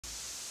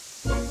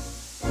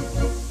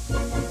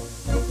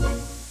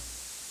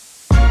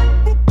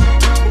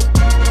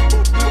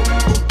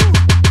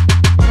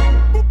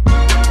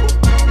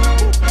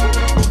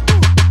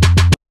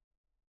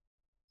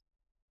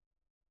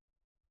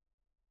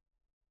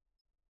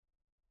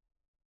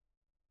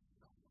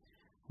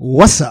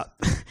What's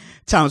up?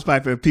 Thomas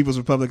Piper, People's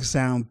Republic of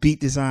Sound,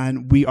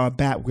 Beatdesign. We are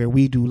back where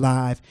we do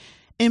live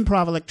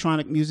improv,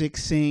 electronic music,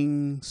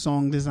 sing,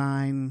 song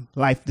design,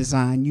 life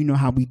design. You know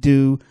how we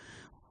do.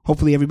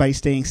 Hopefully everybody's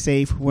staying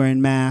safe,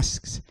 wearing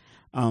masks.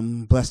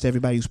 Blessed to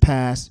everybody who's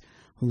passed,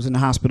 who's in the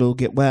hospital,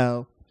 get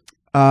well.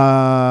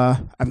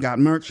 I've got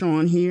merch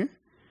on here.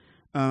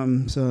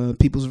 So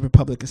People's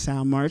Republic of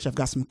Sound merch. I've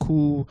got some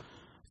cool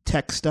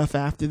tech stuff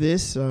after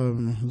this. A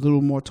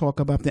little more talk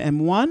about the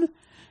M1.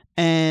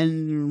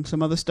 And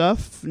some other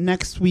stuff.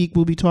 Next week,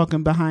 we'll be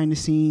talking behind the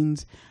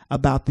scenes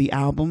about the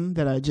album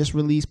that I just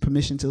released,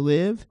 Permission to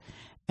Live.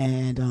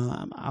 And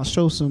I'll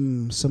show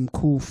some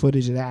cool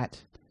footage of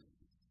that.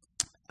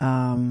 So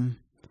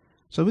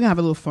we're going to have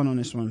a little fun on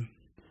this one.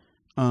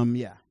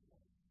 Yeah.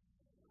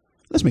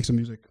 Let's make some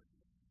music.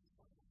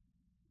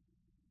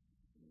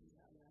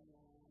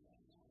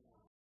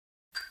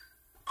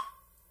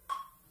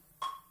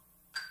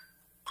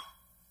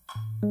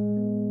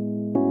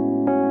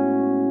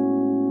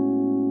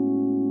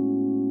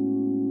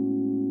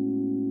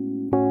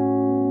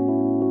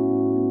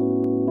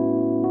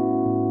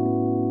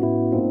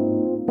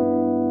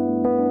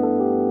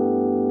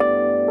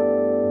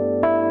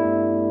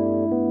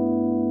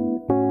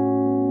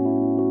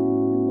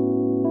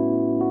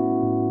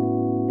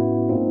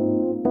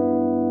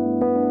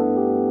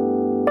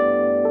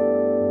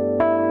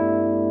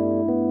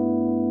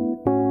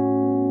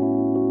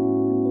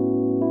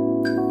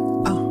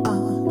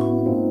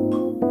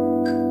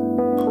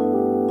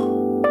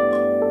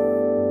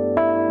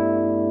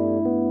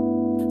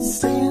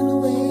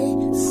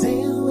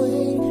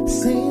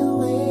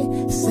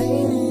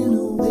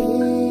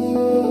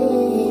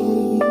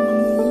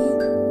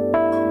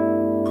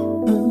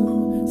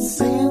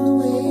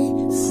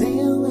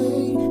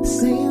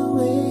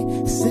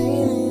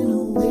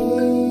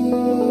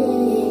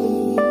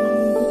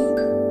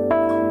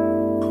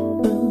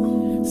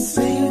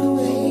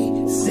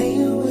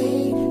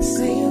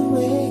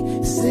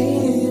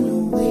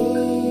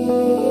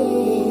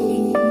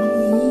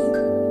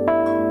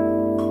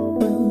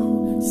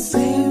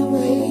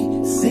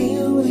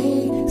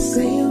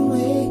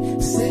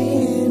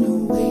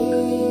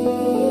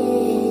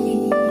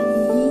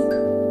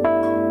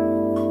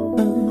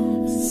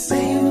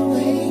 Say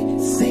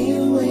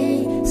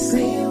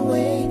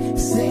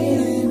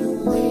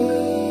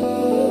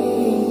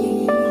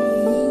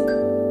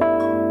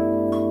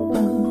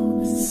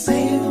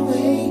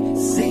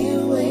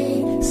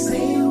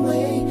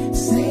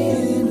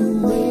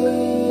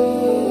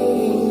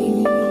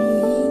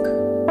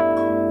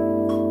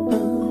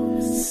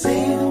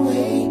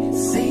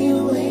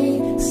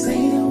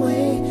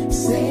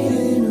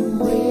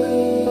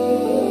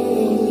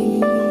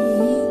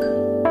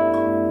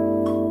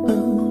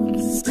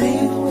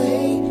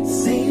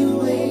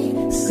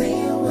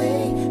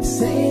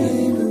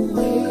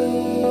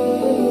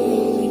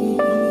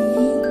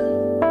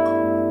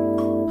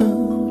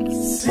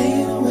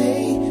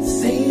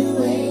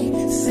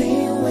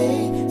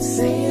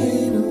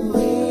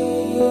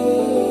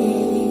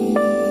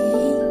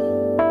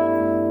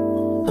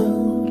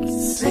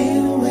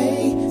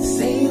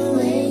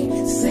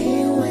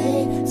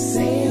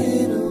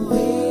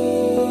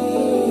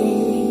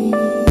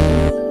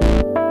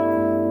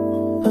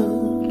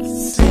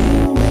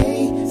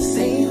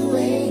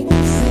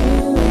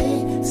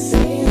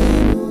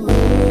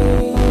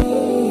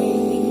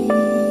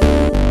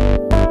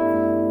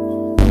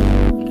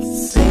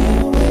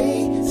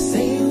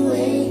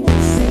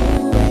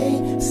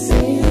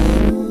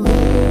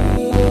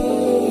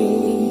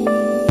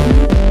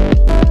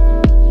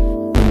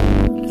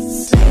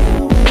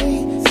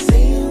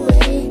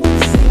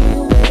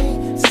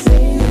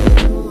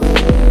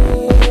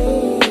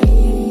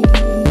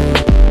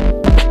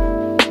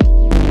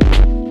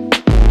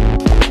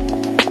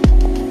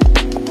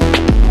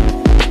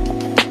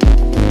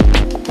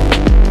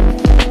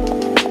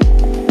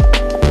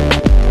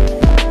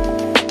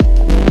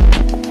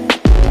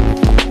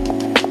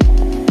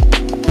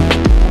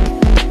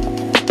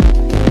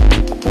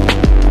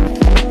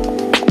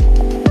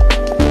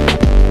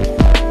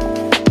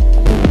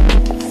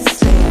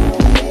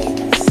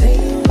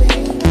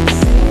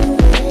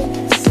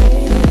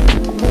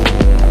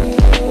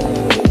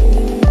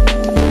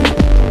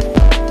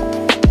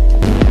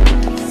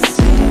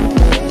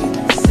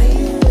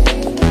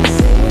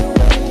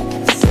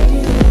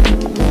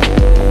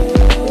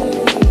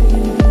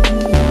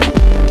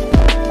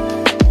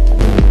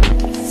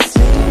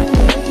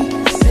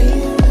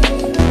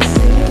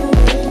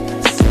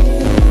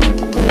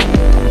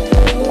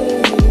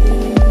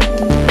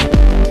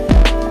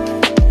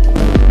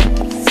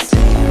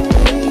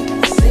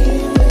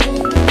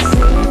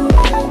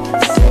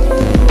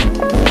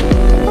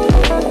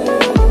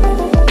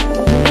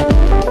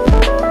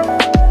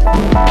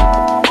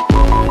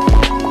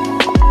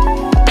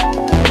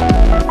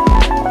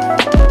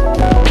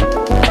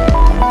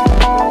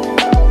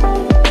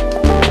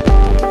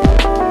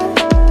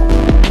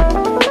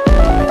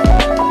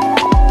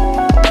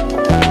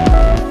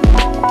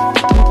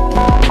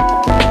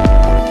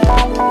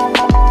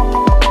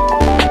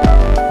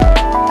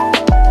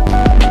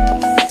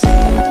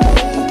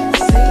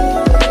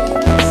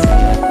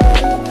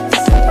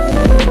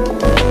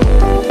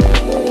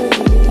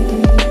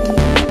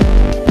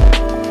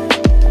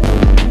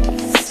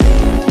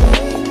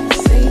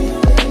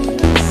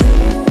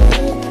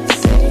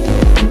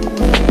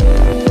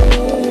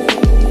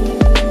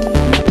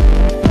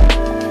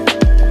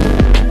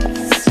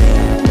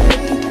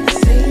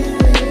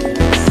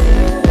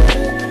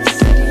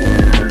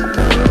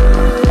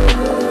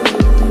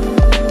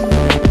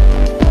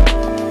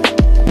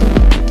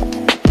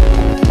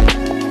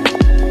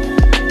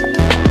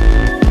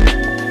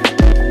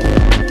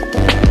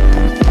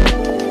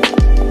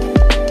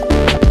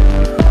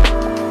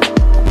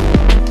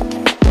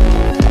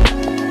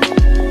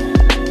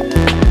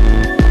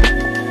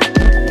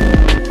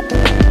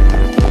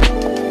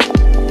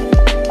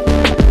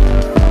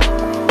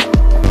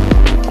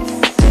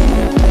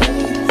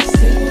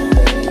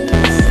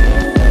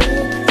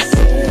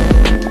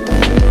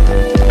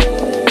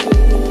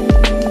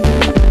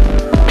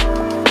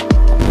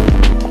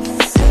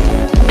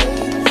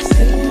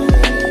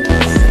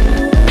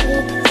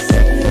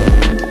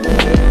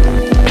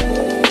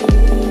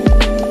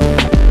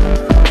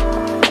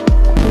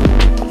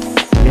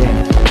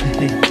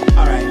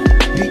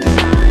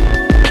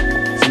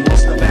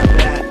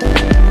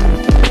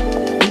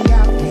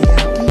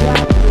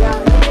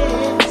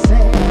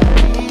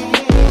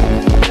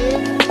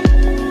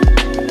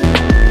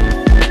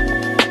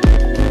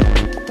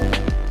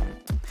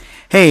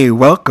Hey,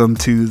 welcome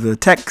to the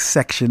tech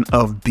section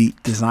of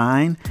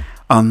Beatdesign.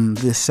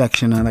 This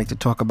section I like to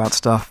talk about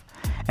stuff,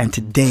 and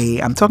today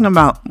I'm talking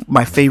about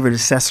my favorite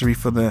accessory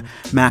for the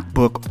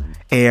MacBook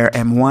Air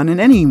M1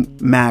 and any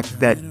Mac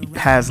that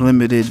has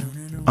limited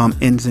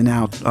ins and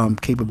out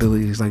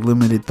capabilities, like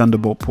limited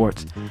Thunderbolt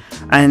ports.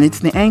 And it's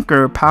the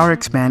Anker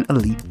Powerexpand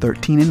Elite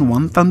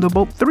 13-in-1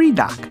 Thunderbolt 3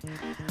 dock.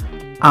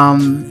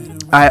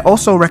 I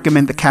also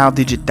recommend the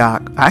CalDigit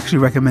dock. I actually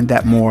recommend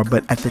that more,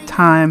 but at the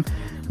time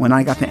when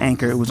I got the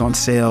Anker, it was on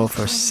sale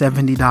for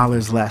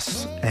 $70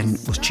 less and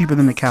was cheaper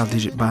than the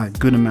CalDigit by a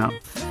good amount.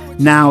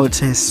 Now it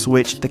has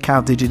switched. The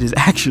CalDigit is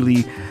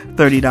actually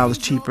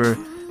 $30 cheaper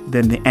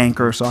than the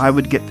Anker, so I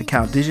would get the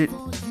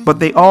CalDigit. But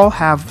they all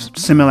have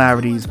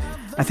similarities.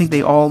 I think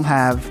they all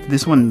have,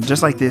 this one,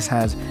 just like this,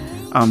 has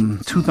 2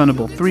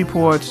 Thunderbolt 3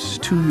 ports,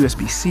 2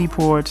 USB-C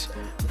ports,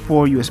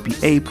 4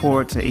 USB-A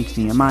ports, an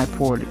HDMI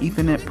port, an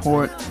Ethernet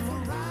port,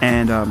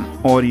 and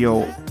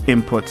audio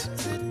inputs.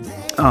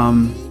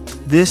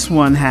 This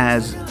one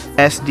has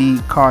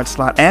SD card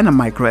slot and a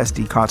micro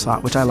SD card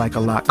slot, which I like a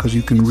lot because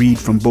you can read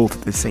from both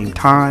at the same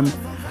time.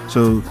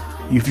 So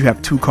if you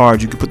have 2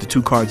 cards, you can put the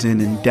 2 cards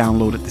in and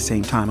download at the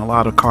same time. A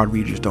lot of card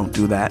readers don't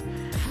do that.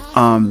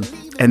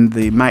 And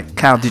the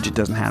CalDigit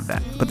doesn't have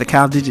that. But the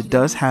CalDigit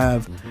does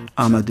have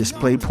a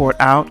display port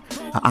out,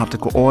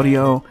 optical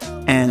audio,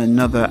 and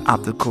another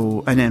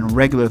optical, and then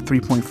regular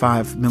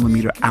 3.5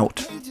 millimeter out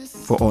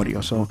for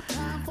audio. So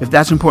if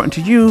that's important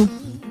to you,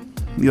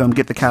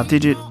 get the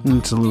CalDigit, and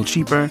it's a little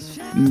cheaper.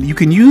 You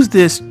can use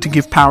this to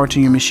give power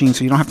to your machine,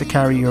 so you don't have to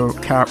carry your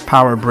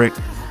power brick,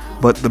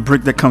 but the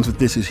brick that comes with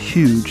this is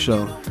huge,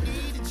 so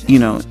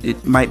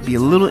it might be a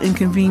little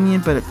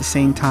inconvenient, but at the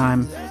same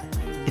time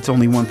it's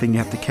only one thing you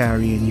have to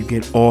carry and you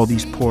get all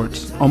these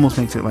ports. Almost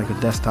makes it like a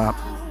desktop.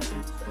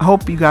 I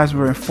hope you guys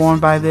were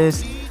informed by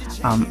this.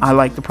 I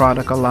like the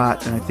product a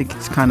lot, and I think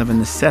it's kind of a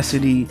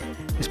necessity,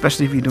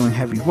 especially if you're doing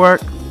heavy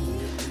work.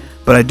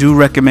 But I do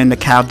recommend the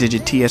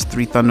CalDigit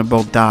TS3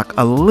 Thunderbolt dock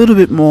a little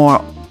bit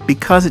more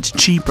because it's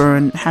cheaper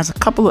and has a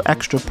couple of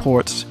extra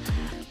ports.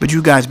 But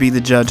you guys be the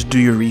judge, do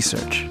your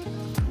research.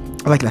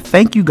 I'd like to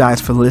thank you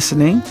guys for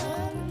listening,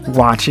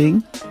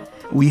 watching.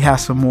 We have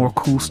some more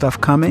cool stuff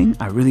coming.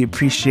 I really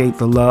appreciate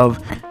the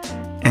love,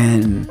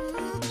 and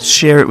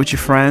share it with your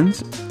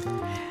friends.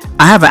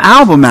 I have an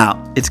album out.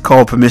 It's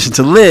called Permission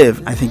to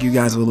Live. I think you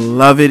guys will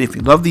love it. If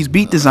you love these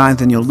beat designs,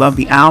 then you'll love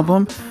the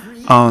album.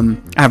 I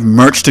have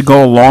merch to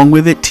go along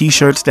with it,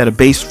 t-shirts that are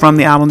based from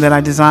the album that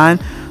I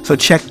designed, so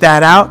check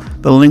that out.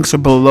 The links are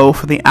below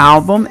for the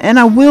album, and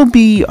I will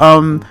be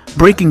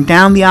breaking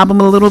down the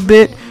album a little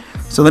bit,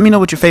 so let me know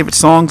what your favorite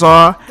songs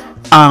are.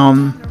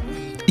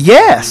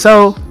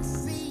 So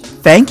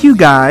thank you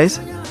guys.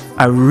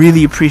 I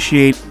really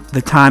appreciate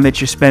the time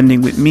that you're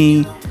spending with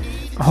me.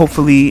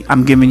 Hopefully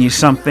I'm giving you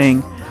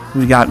something.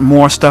 We got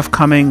more stuff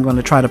coming. I'm going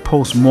to try to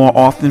post more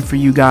often for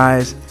you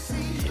guys.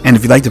 And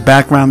if you like the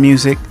background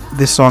music,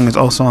 this song is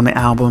also on the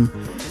album.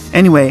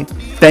 Anyway,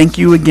 thank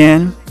you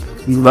again.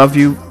 We love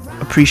you.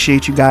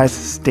 Appreciate you guys.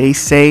 Stay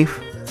safe.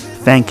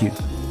 Thank you.